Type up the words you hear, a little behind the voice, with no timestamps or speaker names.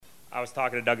I was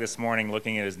talking to Doug this morning,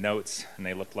 looking at his notes, and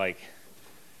they looked like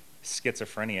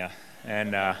schizophrenia.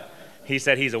 And he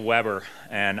said he's a Weber,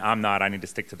 and I'm not. I need to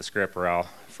stick to the script or I'll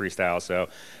freestyle. So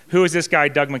who is this guy,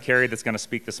 Doug McCary, that's going to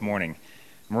speak this morning?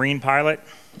 Marine pilot,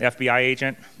 FBI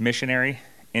agent, missionary,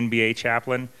 NBA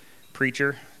chaplain,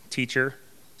 preacher, teacher,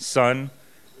 son,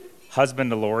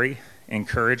 husband to Lori,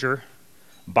 encourager,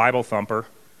 Bible thumper,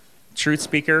 truth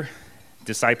speaker,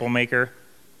 disciple maker,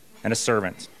 and a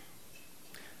servant.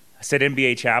 I said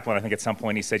NBA chaplain. I think at some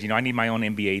point he said, I need my own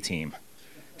NBA team.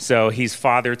 So he's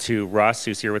father to Russ,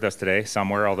 who's here with us today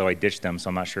somewhere, although I ditched him, so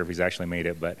I'm not sure if he's actually made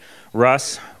it. But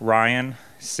Russ, Ryan,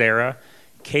 Sarah,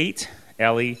 Kate,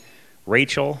 Ellie,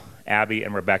 Rachel, Abby,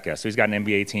 and Rebecca. So he's got an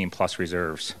NBA team plus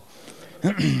reserves.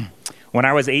 When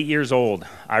I was 8 years old,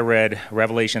 I read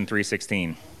Revelation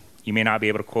 3:16. You may not be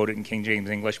able to quote it in King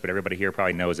James English, but everybody here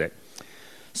probably knows it.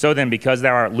 So then, because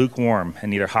thou art lukewarm and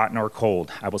neither hot nor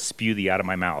cold, I will spew thee out of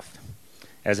my mouth.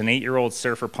 As an 8-year-old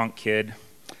surfer punk kid,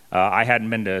 I hadn't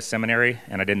been to seminary,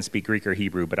 and I didn't speak Greek or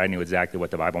Hebrew, but I knew exactly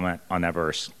what the Bible meant on that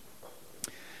verse.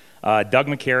 Doug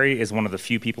McCary is one of the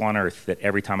few people on earth that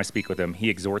every time I speak with him, he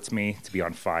exhorts me to be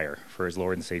on fire for his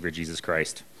Lord and Savior, Jesus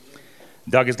Christ.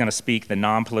 Doug is going to speak the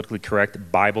non-politically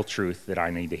correct Bible truth that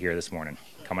I need to hear this morning.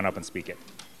 Come on up and speak it.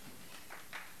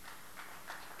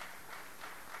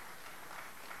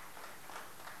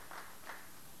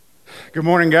 Good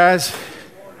morning, guys.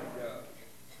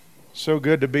 So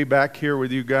good to be back here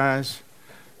with you guys.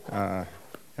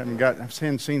 Haven't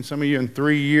seen some of you in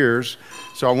 3 years,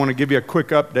 so I want to give you a quick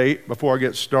update before I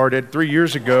get started. 3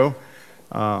 years ago,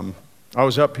 I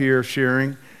was up here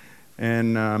sharing,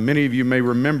 and many of you may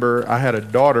remember I have a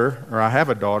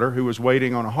daughter who was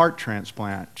waiting on a heart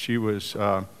transplant. She was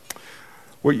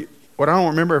what I don't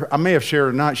remember, I may have shared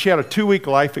or not, she had a 2-week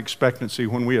life expectancy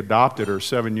when we adopted her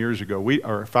 7 years ago,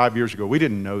 or 5 years ago. We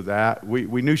didn't know that.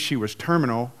 We knew she was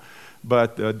terminal,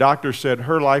 but the doctor said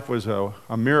her life was a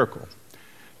miracle,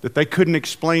 that they couldn't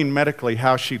explain medically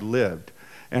how she lived.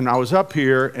 And I was up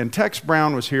here, and Tex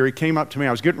Brown was here. He came up to me.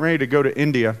 I was getting ready to go to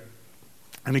India,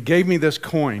 and he gave me this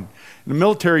coin. In the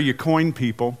military, you coin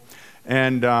people.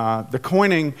 And the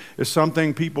coining is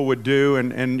something people would do,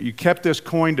 and you kept this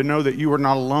coin to know that you were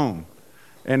not alone.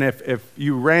 And if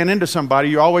you ran into somebody,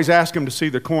 you always ask them to see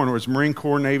the coin. It was Marine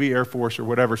Corps, Navy, Air Force, or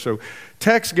whatever. So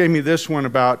Tex gave me this one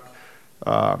about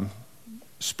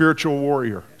spiritual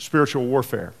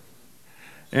warfare.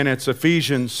 And it's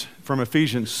from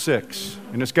Ephesians 6.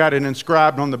 And it's got it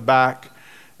inscribed on the back,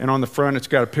 and on the front it's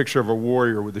got a picture of a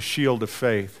warrior with a shield of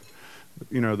faith,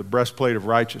 the breastplate of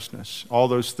righteousness, all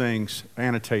those things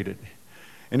annotated.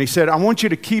 And he said, I want you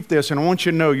to keep this, and I want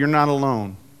you to know you're not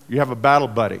alone. You have a battle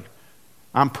buddy.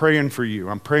 I'm praying for you.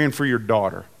 I'm praying for your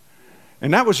daughter.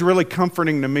 And that was really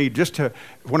comforting to me.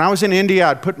 When I was in India,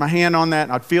 I'd put my hand on that,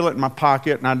 and I'd feel it in my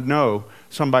pocket, and I'd know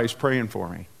somebody's praying for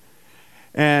me.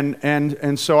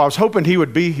 And so I was hoping he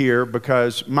would be here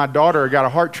because my daughter got a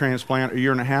heart transplant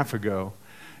 1.5 years ago.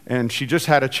 And she just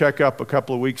had a checkup a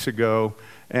couple of weeks ago,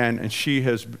 and she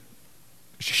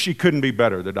couldn't be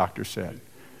better, the doctor said.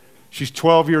 She's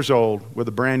 12 years old with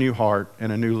a brand new heart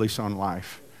and a new lease on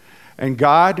life. And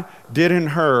God did in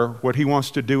her what he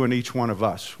wants to do in each one of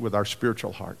us with our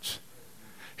spiritual hearts.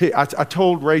 I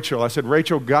told Rachel, I said,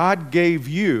 Rachel, God gave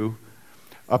you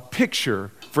a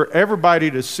picture for everybody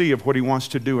to see of what he wants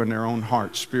to do in their own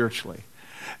hearts spiritually.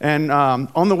 And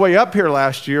on the way up here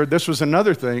last year, this was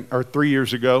another thing, or 3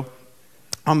 years ago,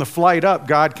 on the flight up,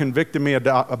 God convicted me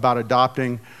about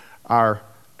adopting our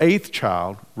 8th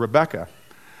child, Rebecca.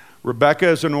 Rebecca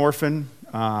is an orphan.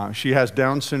 She has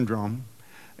Down syndrome.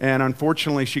 And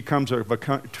unfortunately, she comes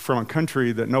from a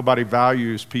country that nobody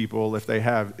values people if they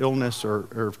have illness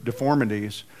or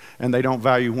deformities, and they don't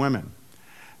value women.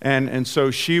 And so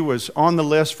she was on the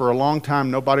list for a long time.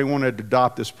 Nobody wanted to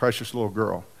adopt this precious little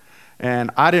girl.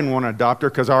 And I didn't want to adopt her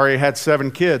because I already had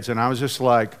 7 kids. And I was just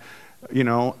like,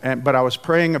 but I was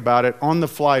praying about it. On the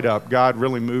flight up, God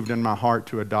really moved in my heart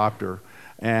to adopt her.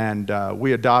 And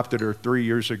we adopted her 3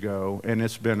 years ago, and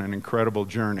it's been an incredible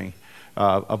journey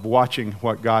of watching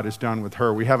what God has done with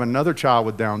her. We have another child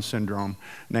with Down syndrome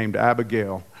named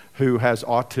Abigail who has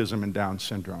autism and Down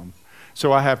syndrome.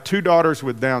 So I have 2 daughters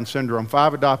with Down syndrome,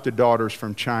 5 adopted daughters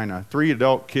from China, 3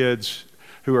 adult kids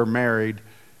who are married.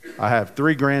 I have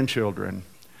 3 grandchildren.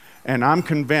 And I'm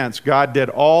convinced God did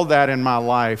all that in my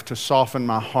life to soften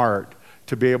my heart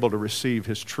to be able to receive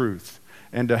his truth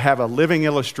and to have a living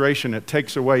illustration that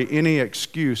takes away any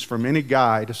excuse from any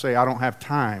guy to say, I don't have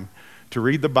time to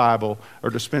read the Bible or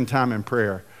to spend time in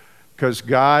prayer. Because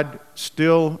God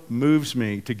still moves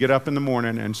me to get up in the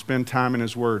morning and spend time in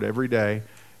his word every day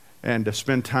and to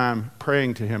spend time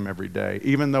praying to him every day,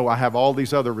 even though I have all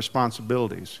these other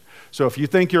responsibilities. So if you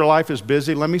think your life is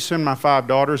busy, let me send my 5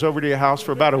 daughters over to your house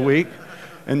for about a week,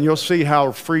 and you'll see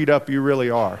how freed up you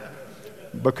really are.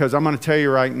 Because I'm going to tell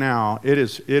you right now, it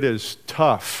is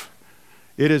tough.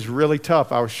 It is really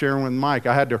tough. I was sharing with Mike.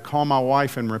 I had to call my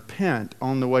wife and repent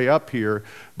on the way up here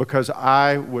because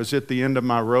I was at the end of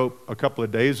my rope a couple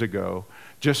of days ago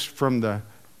just from the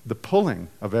pulling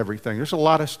of everything. There's a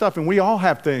lot of stuff, and we all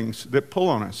have things that pull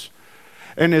on us.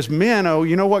 And as men,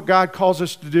 you know what God calls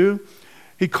us to do?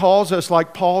 He calls us,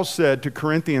 like Paul said to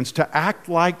Corinthians, to act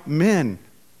like men.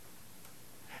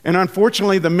 And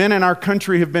unfortunately, the men in our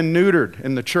country have been neutered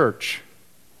in the church.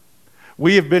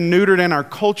 We have been neutered in our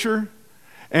culture,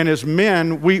 and as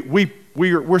men,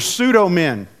 we're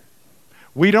pseudo-men.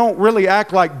 We don't really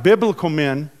act like biblical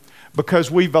men,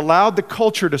 because we've allowed the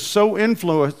culture to so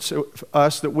influence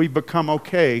us that we've become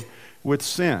okay with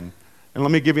sin. And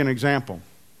let me give you an example.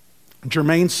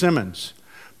 Jermaine Simmons,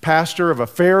 pastor of a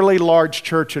fairly large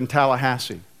church in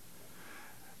Tallahassee.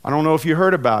 I don't know if you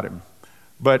heard about him,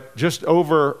 but just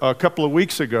over a couple of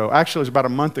weeks ago, actually it was about a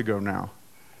month ago now,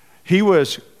 he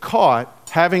was caught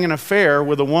having an affair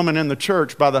with a woman in the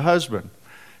church by the husband.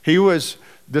 He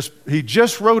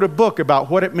just wrote a book about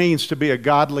what it means to be a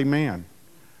godly man.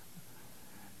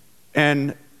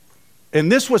 And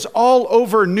this was all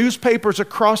over newspapers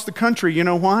across the country. You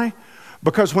know why?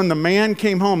 Because when the man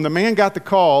came home, the man got the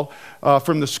call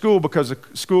from the school because the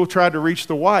school tried to reach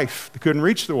the wife. They couldn't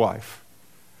reach the wife.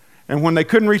 And when they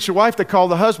couldn't reach the wife, they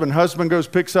called the husband. Husband goes,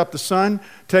 picks up the son,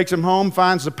 takes him home,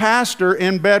 finds the pastor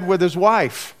in bed with his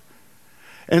wife.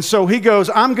 And so he goes,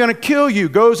 I'm going to kill you.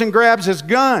 Goes and grabs his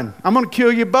gun. I'm going to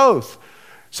kill you both.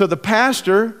 So the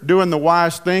pastor, doing the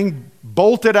wise thing,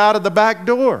 bolted out of the back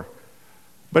door.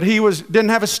 But he didn't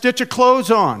have a stitch of clothes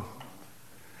on.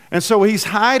 And so he's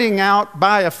hiding out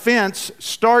by a fence,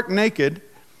 stark naked.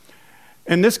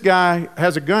 And this guy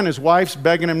has a gun. His wife's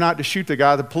begging him not to shoot the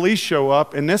guy. The police show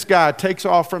up, and this guy takes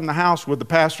off from the house with the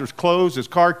pastor's clothes, his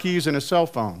car keys, and his cell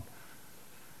phone.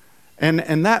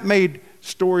 And that made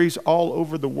stories all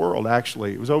over the world,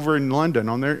 actually. It was over in London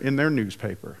in their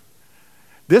newspaper.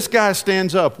 This guy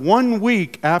stands up 1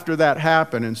 week after that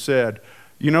happened and said,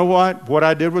 you know what? What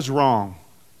I did was wrong.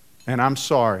 And I'm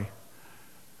sorry,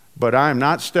 but I am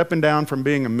not stepping down from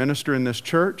being a minister in this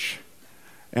church,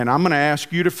 and I'm going to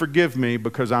ask you to forgive me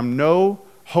because I'm no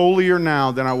holier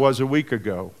now than I was a week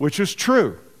ago, which is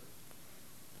true.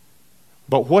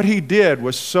 But what he did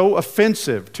was so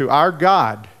offensive to our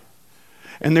God,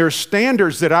 and there are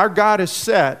standards that our God has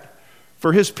set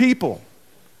for his people.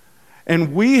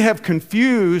 And we have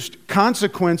confused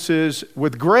consequences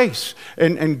with grace.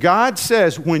 And God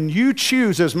says, when you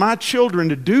choose as my children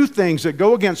to do things that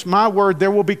go against my word, there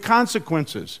will be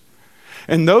consequences.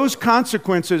 And those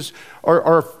consequences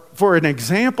are for an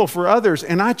example for others.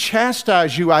 And I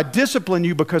chastise you, I discipline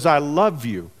you because I love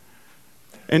you.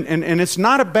 And it's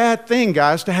not a bad thing,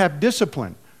 guys, to have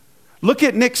discipline. Look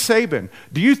at Nick Saban.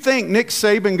 Do you think Nick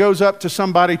Saban goes up to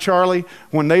somebody, Charlie,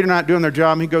 when they're not doing their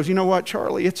job, and he goes, you know what,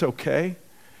 Charlie, it's okay.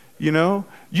 You know,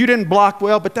 you didn't block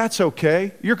well, but that's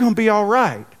okay. You're going to be all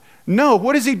right. No,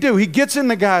 what does he do? He gets in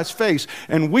the guy's face,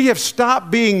 and we have stopped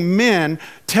being men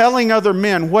telling other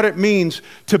men what it means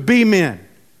to be men.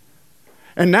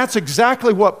 And that's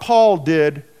exactly what Paul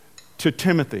did to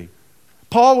Timothy.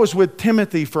 Paul was with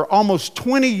Timothy for almost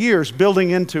 20 years building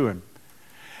into him.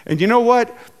 And you know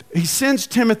what? He sends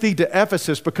Timothy to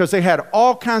Ephesus because they had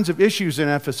all kinds of issues in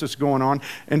Ephesus going on.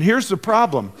 And here's the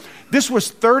problem. This was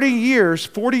 40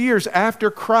 years after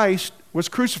Christ was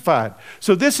crucified.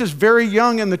 So this is very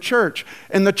young in the church.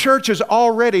 And the church is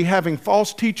already having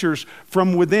false teachers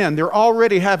from within. They're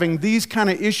already having these kind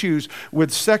of issues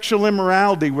with sexual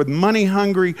immorality, with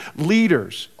money-hungry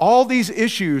leaders. All these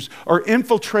issues are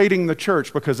infiltrating the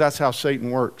church because that's how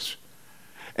Satan works.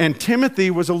 And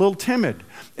Timothy was a little timid.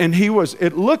 And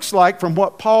it looks like from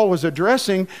what Paul was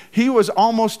addressing, he was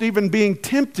almost even being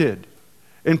tempted.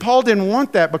 And Paul didn't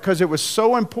want that because it was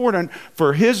so important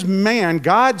for his man,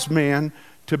 God's man,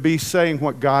 to be saying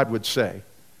what God would say.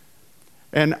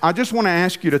 And I just want to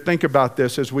ask you to think about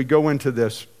this as we go into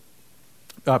this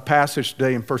passage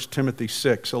today in 1 Timothy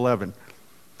 6:11.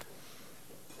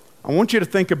 I want you to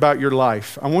think about your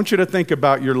life. I want you to think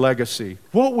about your legacy.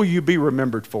 What will you be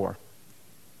remembered for?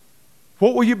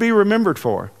 What will you be remembered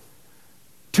for?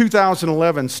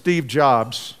 2011, Steve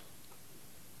Jobs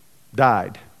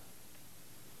died.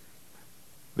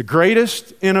 The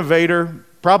greatest innovator,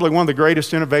 probably one of the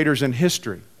greatest innovators in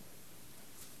history.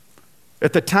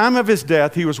 At the time of his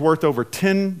death, he was worth over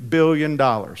 $10 billion.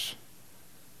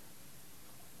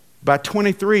 By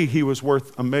 23, he was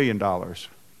worth $1 million.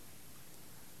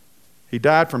 He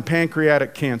died from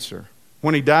pancreatic cancer.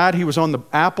 When he died, he was on the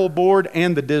Apple board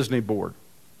and the Disney board.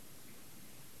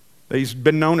 He's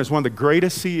been known as one of the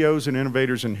greatest CEOs and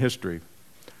innovators in history.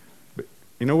 But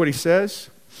you know what he says?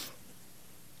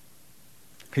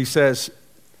 He says,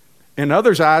 in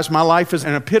others' eyes, my life is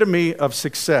an epitome of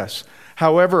success.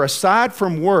 However, aside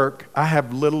from work, I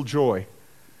have little joy.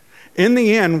 In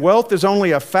the end, wealth is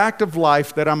only a fact of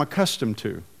life that I'm accustomed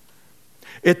to.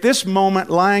 At this moment,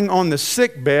 lying on the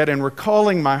sick bed and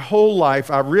recalling my whole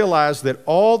life, I realized that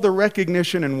all the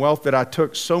recognition and wealth that I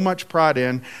took so much pride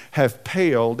in have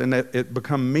paled and that it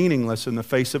become meaningless in the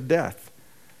face of death.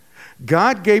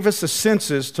 God gave us the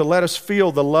senses to let us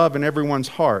feel the love in everyone's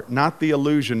heart, not the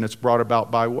illusion that's brought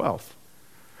about by wealth.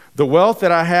 The wealth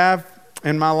that I have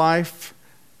in my life,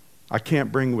 I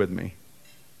can't bring with me.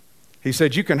 He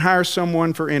said, you can hire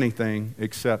someone for anything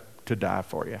except to die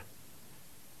for you.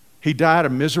 He died a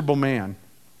miserable man.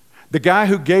 The guy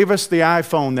who gave us the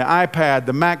iPhone, the iPad,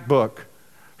 the MacBook,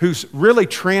 who's really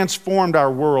transformed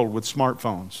our world with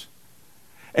smartphones.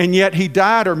 And yet he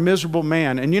died a miserable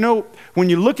man. And you know, when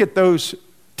you look at those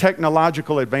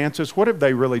technological advances, what have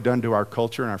they really done to our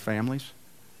culture and our families?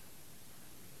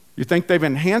 You think they've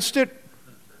enhanced it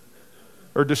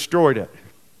or destroyed it?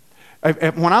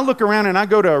 When I look around and I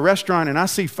go to a restaurant and I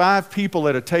see 5 people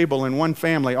at a table in one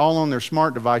family all on their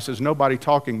smart devices, nobody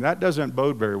talking, that doesn't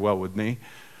bode very well with me,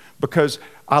 because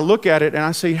I look at it and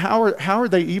I see how are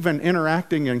they even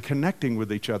interacting and connecting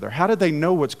with each other? How do they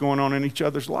know what's going on in each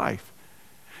other's life?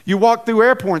 You walk through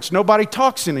airports, nobody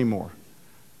talks anymore.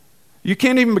 You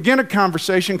can't even begin a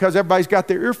conversation because everybody's got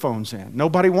their earphones in.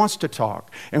 Nobody wants to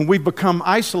talk. And we've become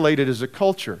isolated as a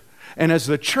culture. And as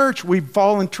the church, we've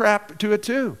fallen trapped to it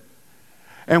too.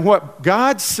 And what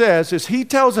God says is He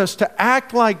tells us to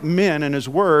act like men in His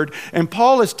Word. And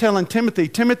Paul is telling Timothy,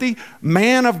 Timothy,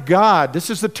 man of God. This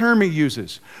is the term he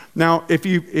uses. Now, if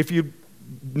you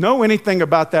know anything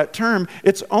about that term,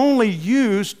 it's only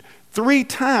used 3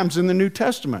 times in the New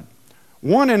Testament.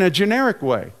 One in a generic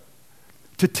way.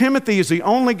 To Timothy is the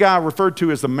only guy referred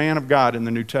to as the man of God in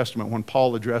the New Testament when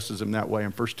Paul addresses him that way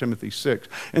in 1 Timothy 6.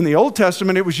 In the Old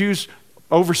Testament, it was used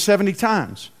over 70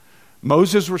 times.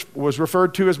 Moses was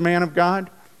referred to as man of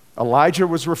God. Elijah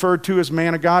was referred to as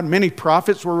man of God. Many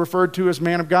prophets were referred to as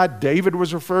man of God. David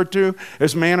was referred to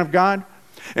as man of God.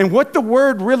 And what the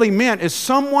word really meant is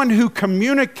someone who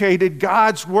communicated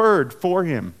God's word for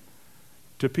him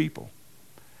to people.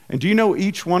 And do you know,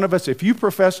 each one of us, if you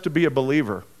profess to be a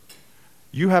believer,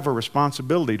 you have a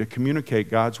responsibility to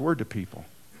communicate God's word to people.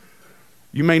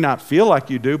 You may not feel like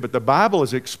you do, but the Bible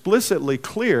is explicitly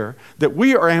clear that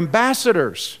we are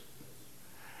ambassadors.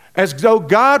 As though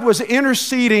God was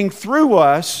interceding through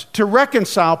us to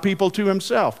reconcile people to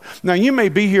Himself. Now, you may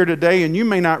be here today and you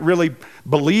may not really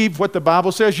believe what the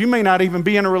Bible says. You may not even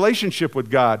be in a relationship with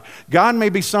God. God may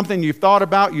be something you've thought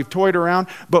about, you've toyed around,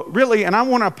 but really, and I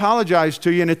want to apologize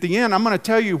to you, and at the end, I'm going to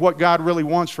tell you what God really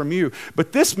wants from you.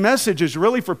 But this message is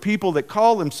really for people that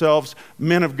call themselves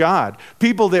men of God,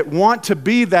 people that want to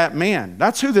be that man.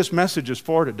 That's who this message is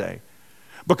for today.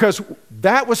 Because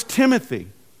that was Timothy.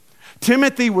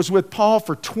 Timothy was with Paul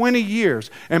for 20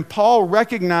 years, and Paul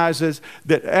recognizes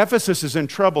that Ephesus is in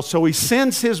trouble, so he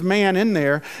sends his man in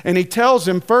there, and he tells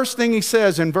him, first thing he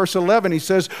says in verse 11, he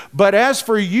says, but as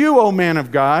for you, O man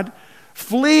of God,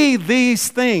 flee these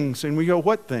things. And we go,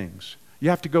 what things?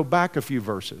 You have to go back a few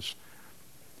verses.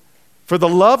 For the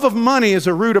love of money is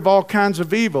a root of all kinds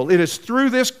of evil. It is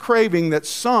through this craving that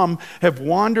some have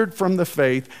wandered from the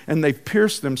faith, and they've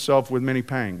pierced themselves with many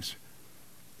pangs.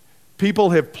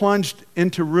 People have plunged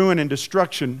into ruin and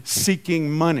destruction seeking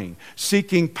money,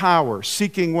 seeking power,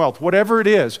 seeking wealth, whatever it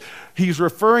is. He's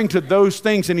referring to those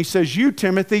things, and he says, you,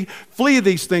 Timothy, flee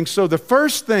these things. So the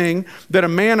first thing that a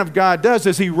man of God does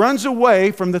is he runs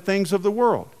away from the things of the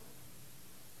world.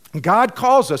 God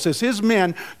calls us as His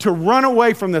men to run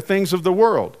away from the things of the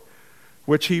world,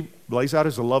 which He lays out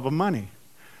as the love of money.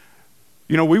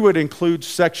 You know, we would include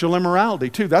sexual immorality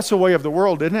too. That's the way of the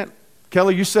world, isn't it?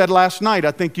 Kelly, you said last night,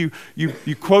 I think you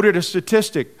quoted a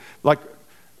statistic, like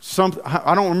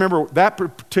I don't remember that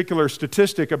particular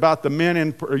statistic about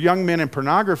the young men in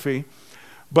pornography,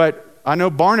 but I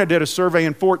know Barna did a survey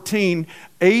in 2014,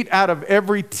 8 out of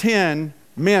every 10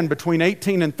 men between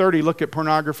 18 and 30 look at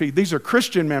pornography. These are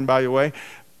Christian men, by the way.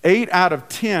 8 out of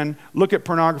 10 look at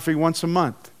pornography once a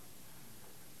month.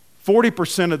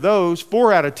 40% of those,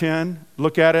 4 out of 10,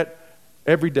 look at it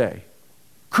every day.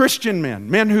 Christian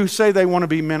men who say they want to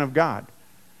be men of God.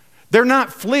 They're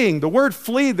not fleeing. The word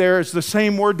flee there is the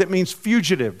same word that means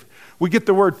fugitive. We get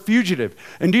the word fugitive.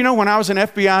 And do you know when I was an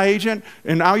FBI agent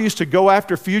and I used to go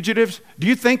after fugitives, do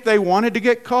you think they wanted to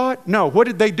get caught? No. What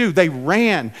did they do? They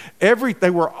ran. They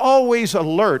were always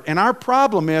alert. And our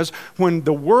problem is when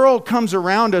the world comes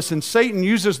around us and Satan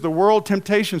uses the world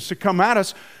temptations to come at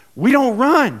us, we don't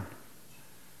run.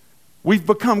 We've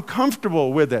become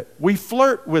comfortable with it. We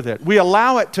flirt with it. We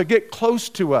allow it to get close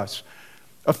to us.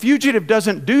 A fugitive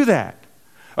doesn't do that.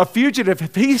 A fugitive,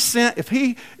 if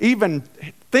he even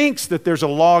thinks that there's a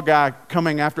law guy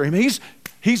coming after him,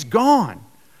 he's gone.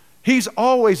 He's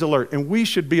always alert, and we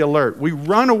should be alert. We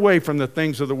run away from the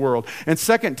things of the world. And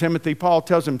 2 Timothy, Paul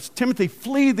tells him, Timothy,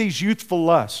 flee these youthful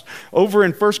lusts. Over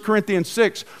in 1 Corinthians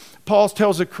 6, Paul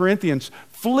tells the Corinthians,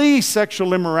 flee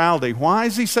sexual immorality. Why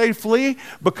does he say flee?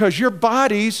 Because your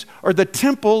bodies are the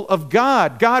temple of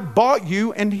God. God bought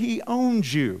you, and He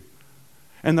owns you.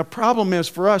 And the problem is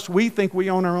for us, we think we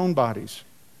own our own bodies.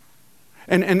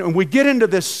 And we get into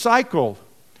this cycle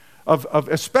of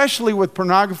especially with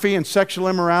pornography and sexual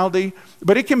immorality,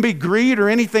 but it can be greed or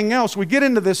anything else. We get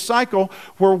into this cycle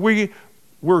where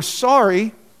we're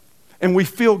sorry and we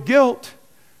feel guilt,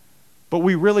 but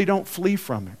we really don't flee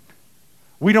from it.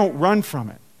 We don't run from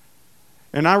it.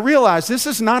 And I realize this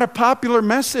is not a popular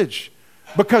message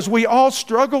because we all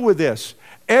struggle with this.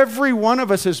 Every one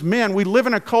of us as men, we live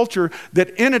in a culture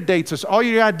that inundates us. All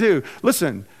you got to do,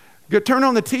 listen, turn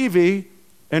on the TV,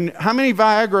 and how many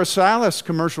Viagra Cialis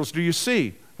commercials do you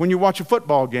see when you watch a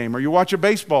football game or you watch a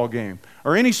baseball game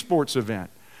or any sports event?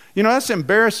 You know, that's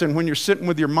embarrassing when you're sitting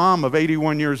with your mom of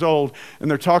 81 years old and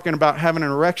they're talking about having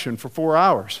an erection for 4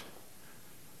 hours.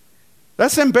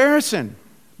 That's embarrassing.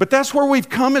 But that's where we've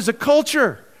come as a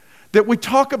culture, that we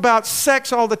talk about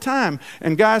sex all the time.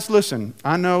 And guys, listen,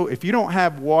 I know if you don't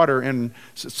have water in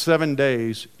 7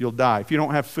 days, you'll die. If you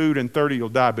don't have food in 30, you'll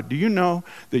die. But do you know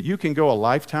that you can go a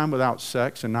lifetime without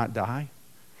sex and not die?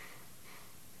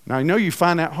 Now, I know you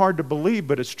find that hard to believe,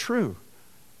 but it's true.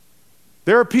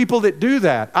 There are people that do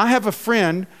that. I have a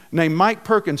friend named Mike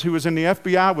Perkins who was in the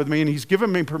FBI with me, and he's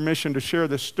given me permission to share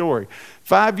this story.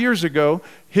 5 years ago,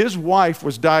 his wife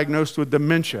was diagnosed with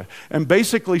dementia, and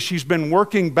basically she's been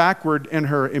working backward in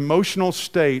her emotional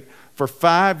state for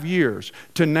 5 years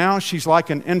to now she's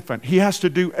like an infant. He has to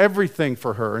do everything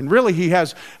for her, and really he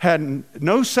has had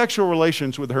no sexual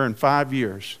relations with her in 5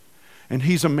 years. And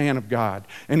he's a man of God.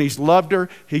 And he's loved her.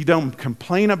 He don't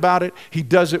complain about it. He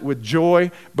does it with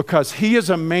joy because he is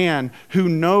a man who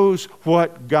knows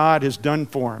what God has done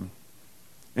for him.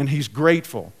 And he's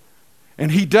grateful.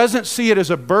 And he doesn't see it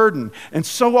as a burden. And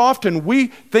so often we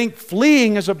think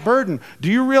fleeing is a burden.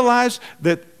 Do you realize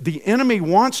that the enemy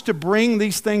wants to bring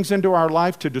these things into our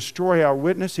life to destroy our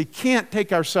witness? He can't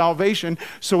take our salvation,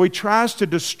 so he tries to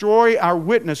destroy our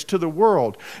witness to the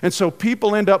world. And so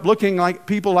people end up looking like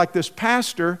people like this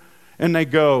pastor, and they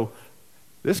go,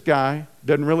 this guy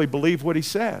doesn't really believe what he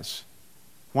says.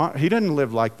 Why? He doesn't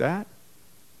live like that.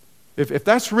 If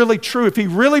that's really true, if he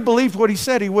really believed what he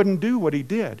said, he wouldn't do what he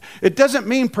did. It doesn't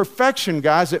mean perfection,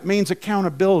 guys. It means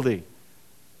accountability.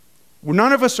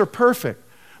 None of us are perfect,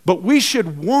 but we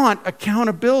should want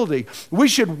accountability. We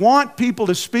should want people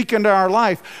to speak into our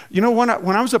life. You know, when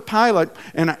I was a pilot,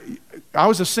 and I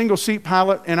was a single-seat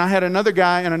pilot, and I had another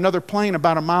guy in another plane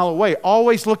about a mile away,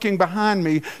 always looking behind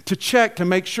me to check to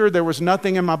make sure there was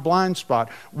nothing in my blind spot.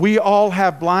 We all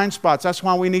have blind spots. That's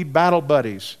why we need battle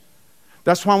buddies.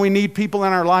 That's why we need people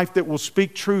in our life that will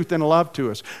speak truth and love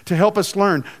to us, to help us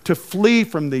learn to flee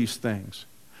from these things,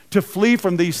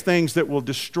 that will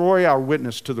destroy our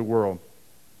witness to the world.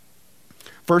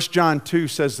 1 John 2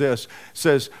 says this,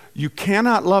 you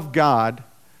cannot love God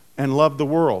and love the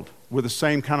world with the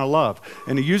same kind of love.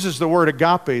 And he uses the word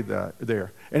agape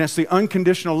there. And it's the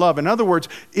unconditional love. In other words,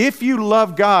 if you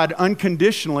love God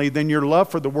unconditionally, then your love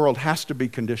for the world has to be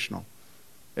conditional.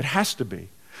 It has to be.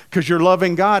 Because you're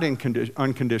loving God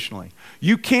unconditionally.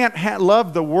 You can't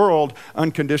love the world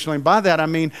unconditionally. And by that I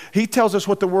mean, he tells us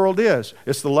what the world is.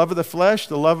 It's the love of the flesh,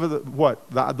 the love of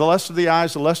the lust of the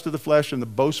eyes, the lust of the flesh, and the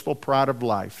boastful pride of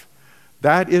life.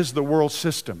 That is the world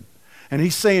system. And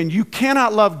he's saying you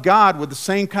cannot love God with the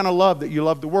same kind of love that you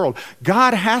love the world.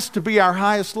 God has to be our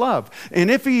highest love.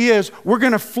 And if he is, we're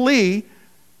going to flee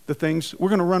the things, we're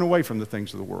going to run away from the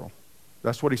things of the world.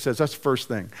 That's what he says. That's the first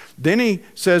thing. Then he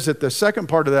says at the second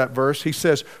part of that verse, he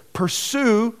says,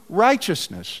 pursue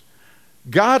righteousness,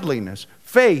 godliness,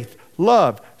 faith,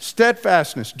 love,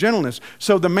 steadfastness, gentleness.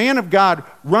 So the man of God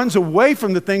runs away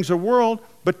from the things of the world,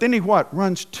 but then he what?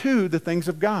 Runs to the things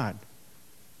of God.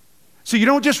 So you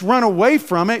don't just run away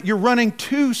from it, you're running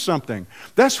to something.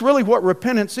 That's really what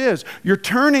repentance is. You're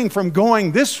turning from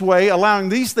going this way, allowing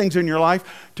these things in your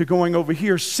life, to going over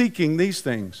here, seeking these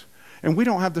things. And we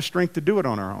don't have the strength to do it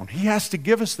on our own. He has to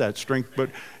give us that strength, but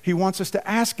He wants us to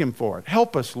ask Him for it.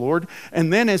 Help us, Lord.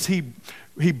 And then as He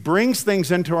brings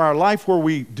things into our life where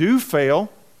we do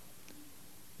fail,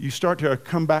 you start to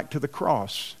come back to the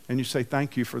cross and you say,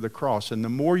 thank you for the cross. And the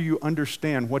more you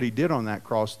understand what He did on that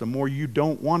cross, the more you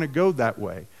don't want to go that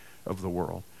way of the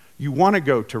world. You want to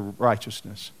go to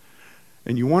righteousness.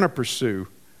 And you want to pursue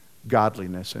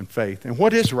godliness and faith. And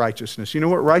what is righteousness? You know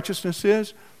what righteousness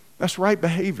is? That's right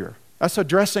behavior. That's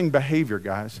addressing behavior,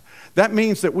 guys. That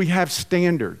means that we have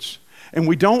standards. And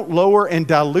we don't lower and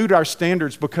dilute our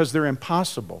standards because they're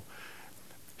impossible.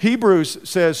 Hebrews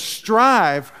says,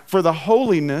 strive for the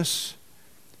holiness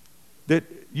that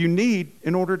you need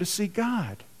in order to see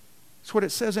God. That's what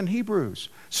it says in Hebrews.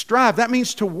 Strive, that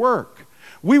means to work.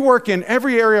 We work in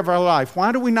every area of our life.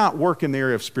 Why do we not work in the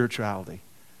area of spirituality?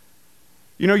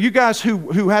 You know, you guys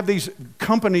who have these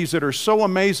companies that are so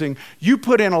amazing, you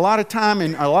put in a lot of time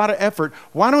and a lot of effort.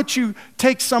 Why don't you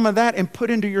take some of that and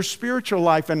put into your spiritual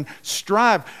life and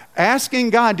strive, asking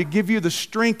God to give you the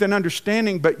strength and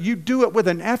understanding, but you do it with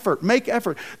an effort. Make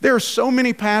effort. There are so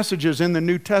many passages in the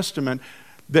New Testament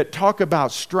that talk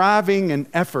about striving and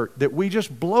effort that we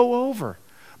just blow over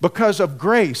because of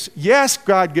grace. Yes,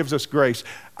 God gives us grace.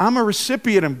 I'm a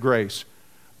recipient of grace.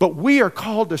 But we are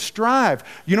called to strive.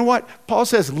 You know what? Paul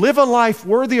says, live a life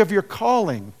worthy of your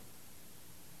calling.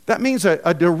 That means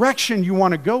a direction you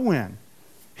want to go in.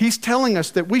 He's telling us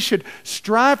that we should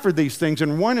strive for these things.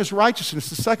 And one is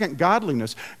righteousness. The second,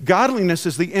 godliness. Godliness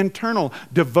is the internal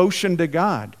devotion to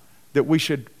God that we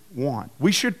should want.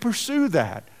 We should pursue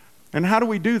that. And how do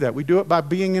we do that? We do it by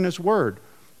being in His Word.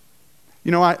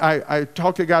 You know, I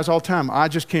talk to guys all the time. I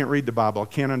just can't read the Bible. I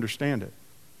can't understand it.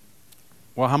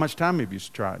 Well, how much time have you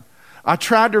tried? I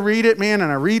tried to read it, man, and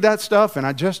I read that stuff, and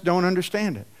I just don't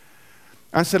understand it.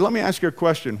 I said, let me ask you a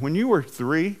question. When you were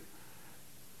 3,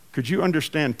 could you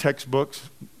understand textbooks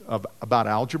about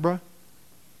algebra?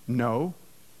 No.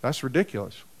 That's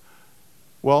ridiculous.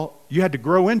 Well, you had to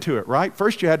grow into it, right?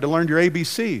 First, you had to learn your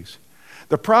ABCs.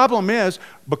 The problem is,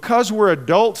 because we're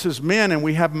adults as men and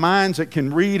we have minds that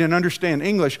can read and understand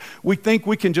English, we think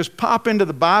we can just pop into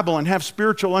the Bible and have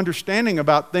spiritual understanding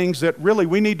about things that really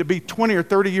we need to be 20 or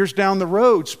 30 years down the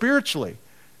road spiritually.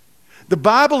 The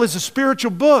Bible is a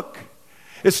spiritual book.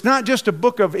 It's not just a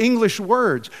book of English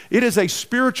words. It is a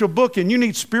spiritual book, and you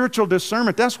need spiritual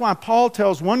discernment. That's why Paul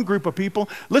tells one group of people,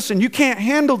 listen, you can't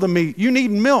handle the meat. You need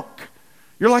milk.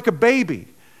 You're like a baby.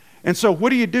 And so what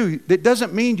do? That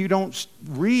doesn't mean you don't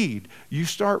read. You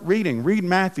start reading. Read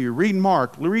Matthew, read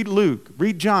Mark, read Luke,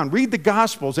 read John. Read the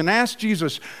Gospels and ask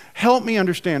Jesus, help me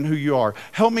understand who you are.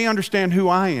 Help me understand who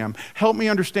I am. Help me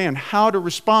understand how to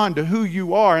respond to who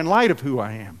you are in light of who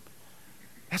I am.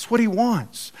 That's what He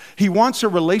wants. He wants a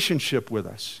relationship with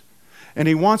us. And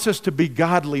He wants us to be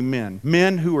godly men.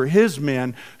 Men who are His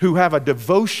men, who have a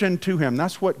devotion to Him.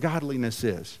 That's what godliness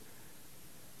is.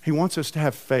 He wants us to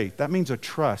have faith. That means a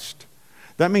trust.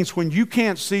 That means when you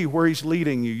can't see where He's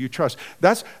leading you, you trust.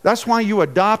 That's why you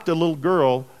adopt a little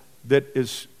girl that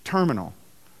is terminal.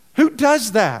 Who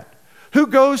does that? Who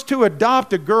goes to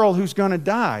adopt a girl who's going to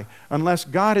die? Unless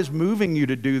God is moving you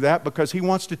to do that because He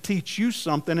wants to teach you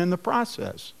something in the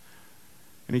process.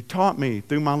 And He taught me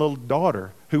through my little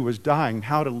daughter who was dying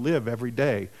how to live every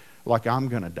day like I'm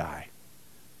going to die.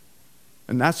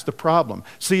 And that's the problem.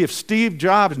 See, if Steve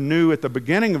Jobs knew at the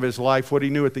beginning of his life what he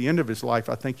knew at the end of his life,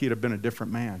 I think he'd have been a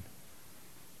different man.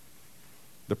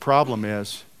 The problem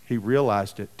is he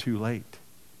realized it too late.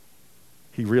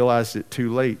 He realized it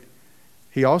too late.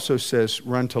 He also says,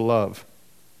 run to love.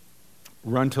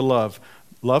 Run to love.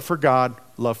 Love for God,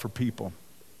 love for people.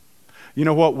 You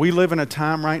know what? We live in a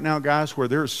time right now, guys, where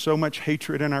there is so much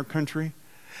hatred in our country.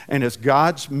 And as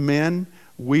God's men,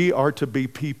 we are to be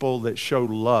people that show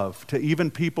love to even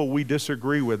people we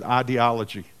disagree with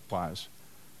ideology-wise.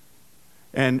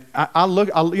 And I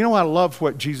love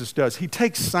what Jesus does. He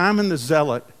takes Simon the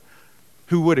Zealot,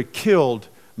 who would have killed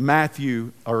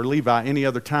Matthew or Levi any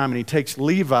other time, and he takes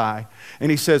Levi and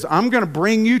he says, I'm going to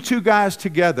bring you two guys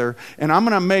together, and I'm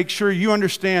going to make sure you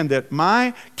understand that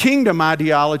my kingdom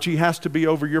ideology has to be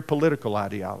over your political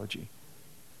ideology.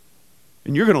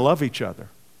 And you're going to love each other,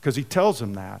 because he tells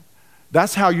them that.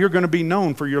 That's how you're going to be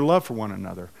known, for your love for one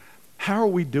another. How are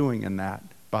we doing in that,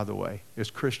 by the way,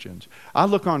 as Christians? I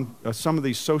look on some of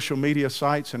these social media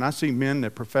sites and I see men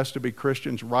that profess to be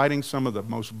Christians writing some of the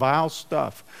most vile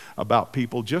stuff about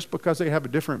people just because they have a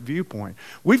different viewpoint.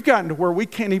 We've gotten to where we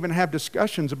can't even have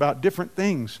discussions about different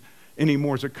things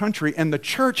anymore as a country, and the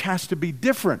church has to be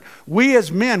different. We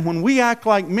as men, when we act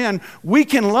like men, we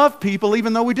can love people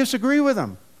even though we disagree with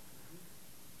them.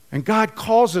 And God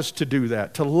calls us to do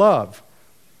that, to love.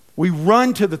 We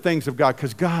run to the things of God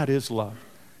because God is love.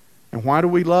 And why do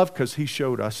we love? Because He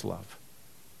showed us love.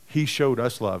 He showed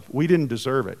us love. We didn't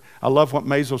deserve it. I love what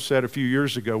Maisel said a few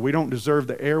years ago. We don't deserve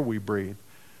the air we breathe.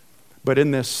 But in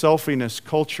this selfiness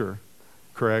culture,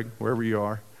 Craig, wherever you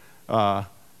are,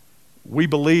 we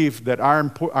believe that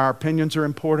our opinions are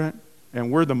important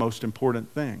and we're the most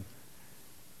important thing.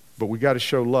 But we got to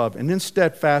show love. And then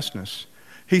steadfastness.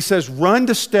 He says, run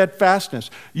to steadfastness.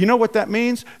 You know what that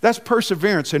means? That's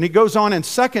perseverance. And he goes on in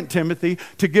 2 Timothy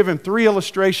to give him 3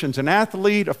 illustrations, an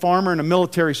athlete, a farmer, and a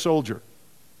military soldier.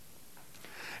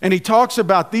 And he talks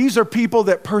about these are people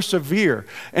that persevere.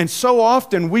 And so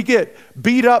often we get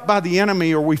beat up by the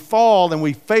enemy or we fall and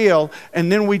we fail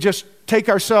and then we just take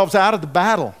ourselves out of the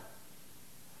battle.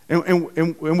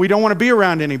 And we don't want to be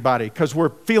around anybody because we're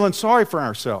feeling sorry for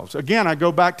ourselves. Again, I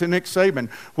go back to Nick Saban.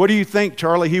 What do you think,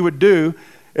 Charlie, he would do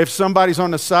if somebody's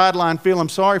on the sideline feeling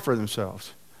sorry for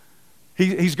themselves?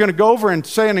 He's going to go over and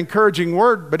say an encouraging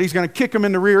word, but he's going to kick them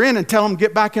in the rear end and tell them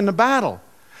get back in the battle.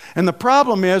 And the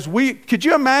problem is, could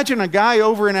you imagine a guy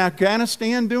over in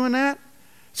Afghanistan doing that?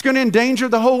 It's going to endanger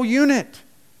the whole unit.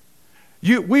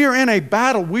 We are in a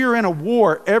battle. We are in a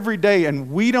war every day,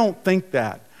 and we don't think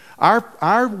that.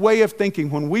 Our way of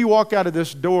thinking when we walk out of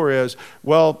this door is,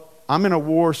 well, I'm in a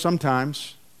war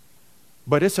sometimes,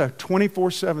 but it's a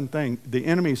 24/7 thing. The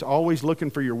enemy's always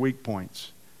looking for your weak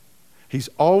points. He's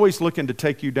always looking to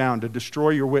take you down, to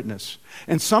destroy your witness.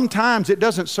 And sometimes it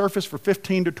doesn't surface for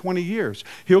 15 to 20 years.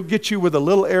 He'll get you with a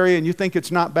little area and you think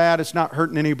it's not bad, it's not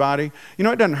hurting anybody. You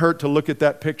know, it doesn't hurt to look at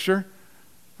that picture.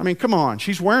 I mean, come on,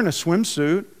 she's wearing a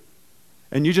swimsuit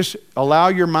and you just allow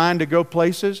your mind to go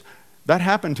places. That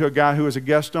happened to a guy who was a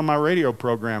guest on my radio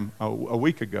program a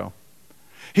week ago.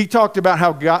 He talked about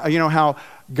how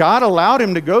God allowed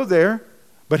him to go there,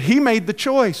 but he made the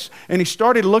choice. And he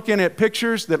started looking at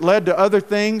pictures that led to other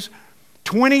things.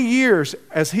 20 years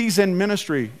as he's in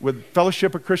ministry with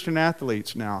Fellowship of Christian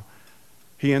Athletes now,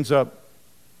 he ends up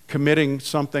committing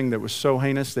something that was so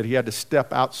heinous that he had to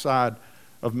step outside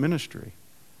of ministry.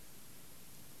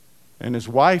 And his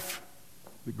wife,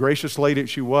 the gracious lady that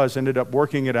she was, ended up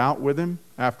working it out with him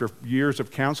after years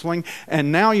of counseling.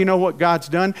 And now you know what God's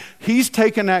done? He's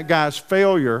taken that guy's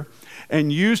failure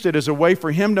and used it as a way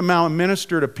for him to now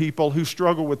minister to people who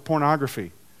struggle with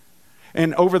pornography.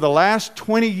 And over the last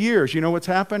 20 years, you know what's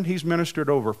happened? He's ministered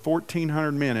over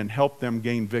 1,400 men and helped them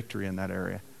gain victory in that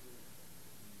area.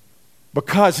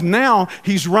 Because now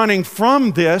he's running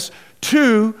from this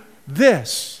to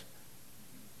this.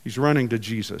 He's running to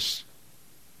Jesus.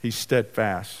 He's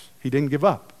steadfast. He didn't give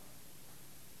up.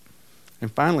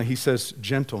 And finally, he says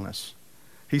gentleness.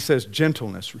 He says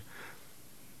gentleness.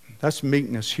 That's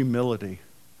meekness, humility.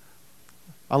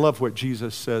 I love what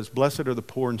Jesus says. Blessed are the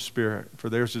poor in spirit, for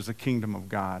theirs is the kingdom of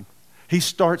God. He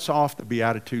starts off the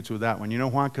Beatitudes with that one. You know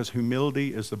why? Because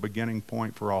humility is the beginning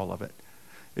point for all of it.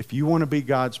 If you want to be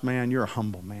God's man, you're a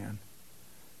humble man.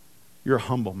 You're a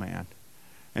humble man.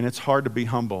 And it's hard to be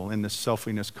humble in this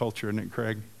selfishness culture, isn't it,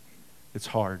 Craig? It's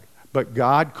hard. But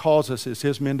God calls us as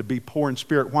His men to be poor in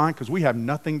spirit. Why? Because we have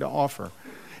nothing to offer.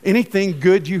 Anything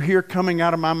good you hear coming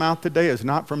out of my mouth today is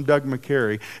not from Doug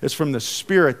McCary. It's from the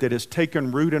Spirit that has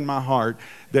taken root in my heart,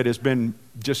 that has been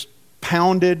just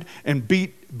pounded and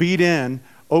beat in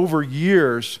over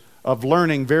years of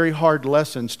learning very hard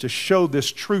lessons to show this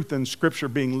truth in Scripture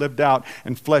being lived out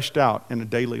and fleshed out in a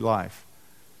daily life.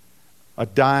 A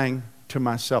dying to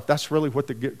myself. That's really what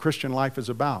the Christian life is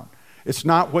about. It's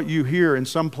not what you hear in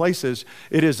some places.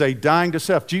 It is a dying to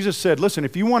self. Jesus said, listen,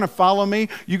 if you want to follow me,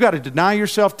 you got to deny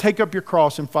yourself, take up your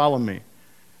cross, and follow me.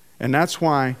 And that's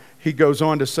why he goes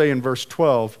on to say in verse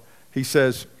 12, he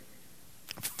says,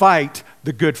 fight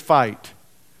the good fight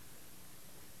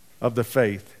of the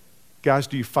faith. Guys,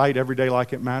 do you fight every day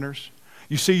like it matters?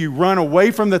 You see, you run away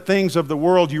from the things of the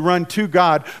world, you run to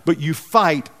God, but you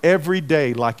fight every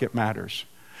day like it matters.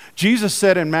 Jesus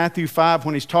said in Matthew 5,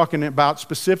 when he's talking about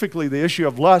specifically the issue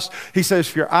of lust, he says,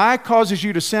 if your eye causes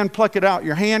you to sin, pluck it out.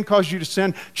 Your hand causes you to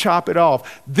sin, chop it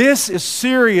off. This is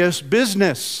serious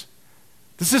business.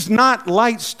 This is not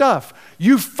light stuff.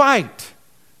 You fight.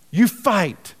 You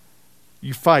fight.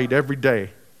 You fight every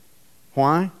day.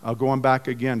 Why? I'll go on back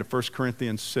again to 1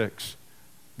 Corinthians 6.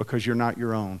 Because you're not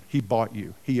your own. He bought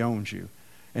you. He owns you.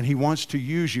 And He wants to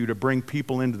use you to bring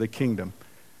people into the kingdom.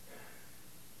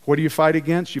 What do you fight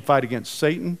against? You fight against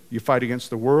Satan. You fight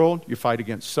against the world. You fight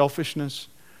against selfishness.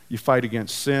 You fight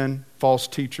against sin, false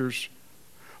teachers.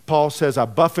 Paul says, I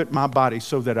buffet my body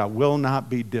so that I will not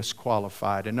be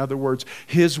disqualified. In other words,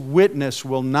 his witness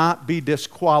will not be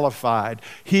disqualified.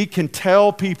 He can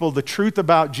tell people the truth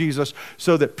about Jesus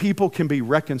so that people can be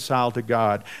reconciled to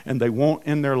God and they won't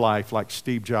end their life like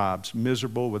Steve Jobs,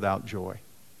 miserable without joy.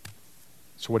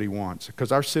 That's what he wants.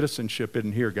 Because our citizenship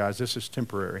isn't here, guys. This is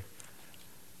temporary.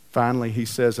 Finally, he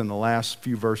says in the last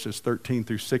few verses, 13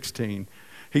 through 16,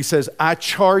 he says, I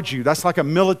charge you. That's like a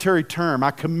military term.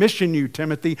 I commission you,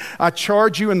 Timothy. I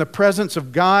charge you in the presence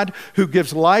of God who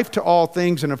gives life to all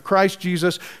things and of Christ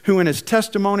Jesus, who in his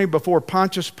testimony before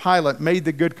Pontius Pilate made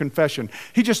the good confession.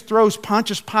 He just throws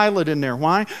Pontius Pilate in there.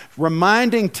 Why?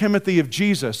 Reminding Timothy of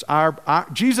Jesus.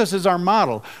 Jesus is our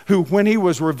model, who when he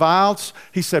was reviled,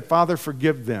 he said, Father,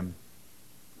 forgive them.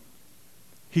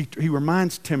 He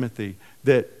reminds Timothy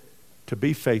that to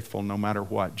be faithful no matter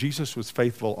what. Jesus was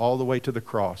faithful all the way to the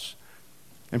cross.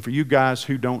 And for you guys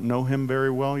who don't know him very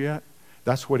well yet,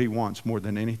 that's what he wants more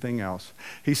than anything else.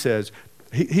 He says,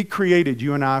 he created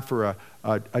you and I for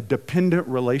a dependent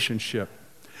relationship.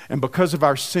 And because of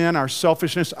our sin, our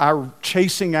selfishness, our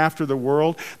chasing after the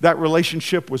world, that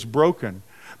relationship was broken.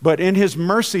 But in his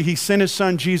mercy, he sent his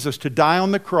son Jesus to die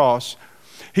on the cross.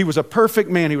 He was a perfect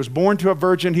man. He was born to a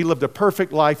virgin. He lived a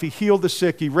perfect life. He healed the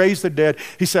sick. He raised the dead.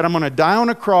 He said, I'm going to die on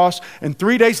a cross, and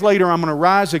 3 days later, I'm going to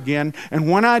rise again.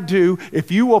 And when I do, if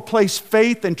you will place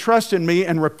faith and trust in me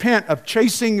and repent of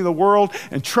chasing the world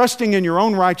and trusting in your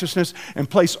own righteousness and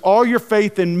place all your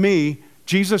faith in me,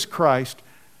 Jesus Christ,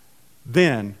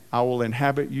 then I will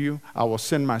inhabit you. I will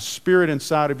send my spirit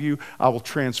inside of you. I will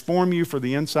transform you for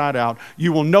the inside out.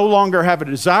 You will no longer have a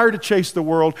desire to chase the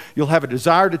world. You'll have a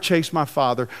desire to chase my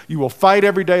Father. You will fight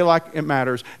every day like it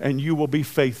matters, and you will be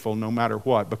faithful no matter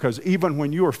what. Because even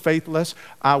when you are faithless,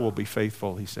 I will be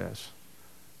faithful, he says.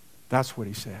 That's what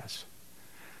he says.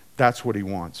 That's what he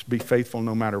wants. Be faithful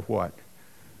no matter what.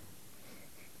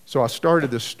 So I started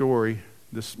this story,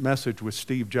 this message with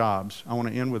Steve Jobs. I want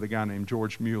to end with a guy named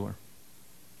George Mueller.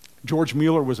 George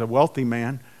Mueller was a wealthy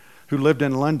man who lived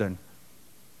in London.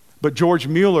 But George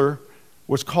Mueller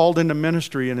was called into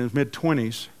ministry in his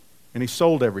mid-20s, and he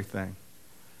sold everything.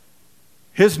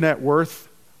 His net worth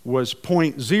was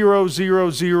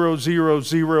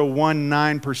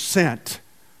 0.000019%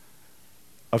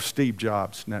 of Steve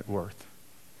Jobs' net worth.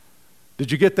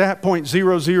 Did you get that?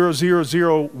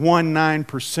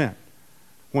 0.000019%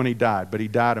 when he died. But he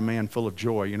died a man full of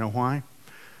joy. You know why?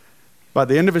 By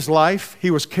the end of his life,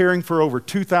 he was caring for over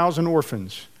 2,000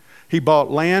 orphans. He bought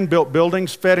land, built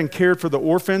buildings, fed and cared for the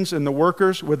orphans and the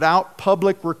workers without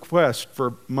public request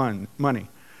for money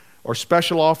or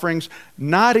special offerings,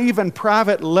 not even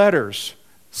private letters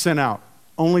sent out,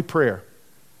 only prayer.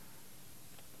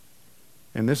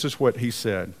 And this is what he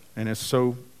said, and it's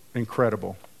so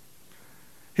incredible.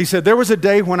 He said, there was a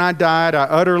day when I died, I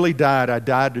utterly died. I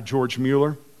died to George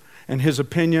Mueller and his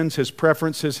opinions, his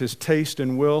preferences, his taste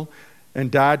and will, and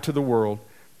died to the world,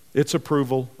 its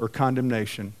approval or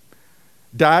condemnation.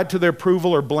 Died to the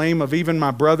approval or blame of even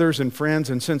my brothers and friends,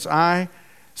 and since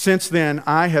then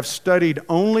I have studied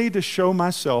only to show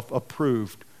myself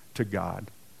approved to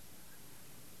God.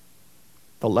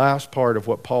 The last part of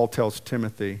what Paul tells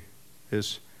Timothy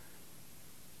is,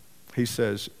 he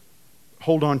says,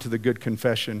 hold on to the good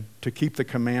confession, to keep the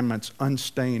commandments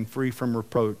unstained, free from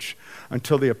reproach,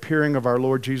 until the appearing of our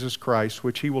Lord Jesus Christ,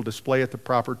 which he will display at the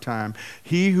proper time.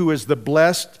 He who is the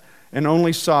blessed and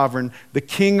only sovereign, the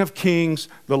King of kings,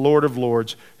 the Lord of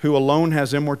lords, who alone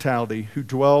has immortality, who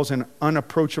dwells in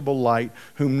unapproachable light,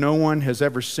 whom no one has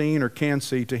ever seen or can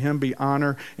see. To him be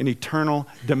honor and eternal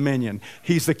dominion.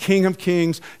 He's the King of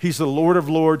kings, he's the Lord of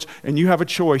lords, and you have a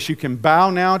choice. You can bow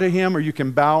now to him or you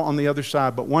can bow on the other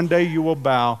side, but one day you will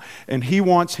bow, and he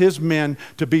wants his men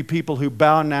to be people who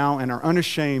bow now and are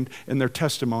unashamed in their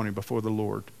testimony before the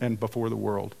Lord and before the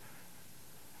world.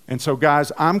 And so,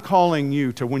 guys, I'm calling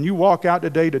you to, when you walk out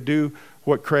today, to do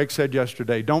what Craig said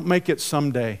yesterday. Don't make it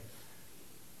someday.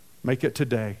 Make it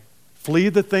today. Flee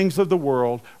the things of the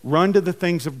world. Run to the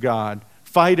things of God.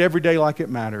 Fight every day like it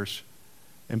matters.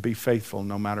 And be faithful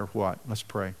no matter what. Let's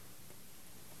pray.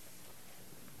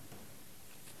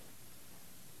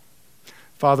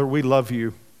 Father, we love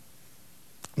you.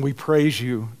 We praise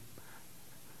you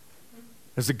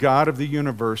as the God of the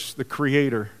universe, the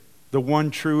Creator, the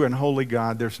one true and holy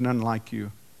God. There's none like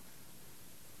you.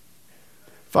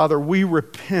 Father, we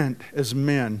repent as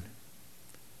men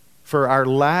for our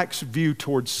lax view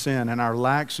towards sin and our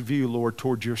lax view, Lord,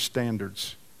 towards your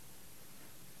standards.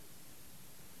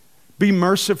 Be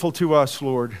merciful to us,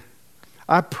 Lord.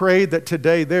 I pray that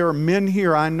today there are men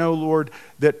here, I know, Lord,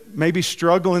 that maybe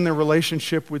struggle in their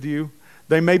relationship with you.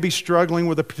 They may be struggling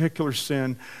with a particular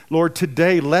sin. Lord,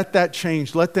 today let that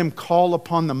change. Let them call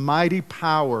upon the mighty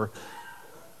power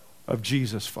of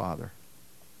Jesus, Father.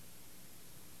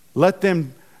 Let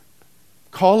them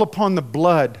call upon the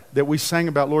blood that we sang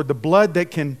about, Lord, the blood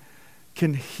that can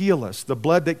heal us, the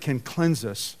blood that can cleanse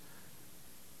us,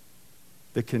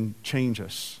 that can change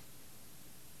us.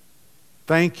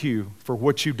 Thank you for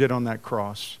what you did on that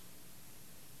cross.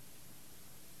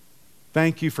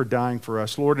 Thank you for dying for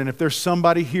us, Lord. And if there's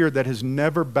somebody here that has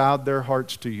never bowed their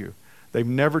hearts to you, they've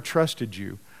never trusted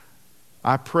you,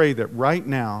 I pray that right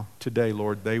now, today,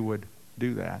 Lord, they would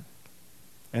do that.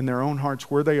 In their own hearts,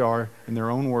 where they are, in their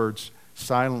own words,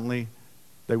 silently,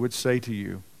 they would say to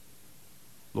you,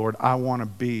 Lord, I want to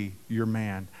be your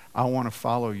man. I want to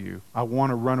follow you. I want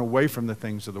to run away from the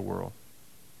things of the world.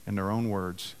 In their own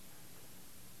words,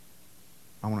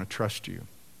 I want to trust you.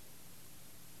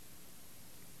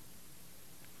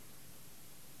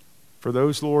 For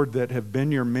those, Lord, that have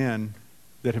been your men,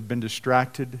 that have been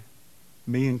distracted,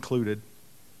 me included,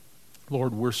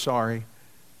 Lord, we're sorry.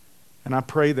 And I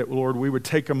pray that, Lord, we would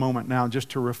take a moment now just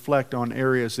to reflect on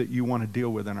areas that you want to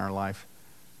deal with in our life.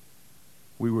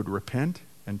 We would repent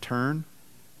and turn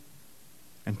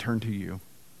to you.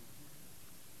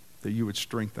 That you would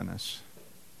strengthen us.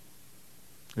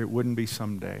 It wouldn't be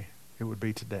someday. It would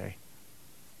be today.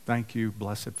 Thank you,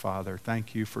 blessed Father.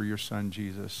 Thank you for your Son,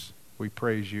 Jesus. We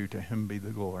praise you. To him be the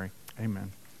glory.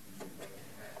 Amen.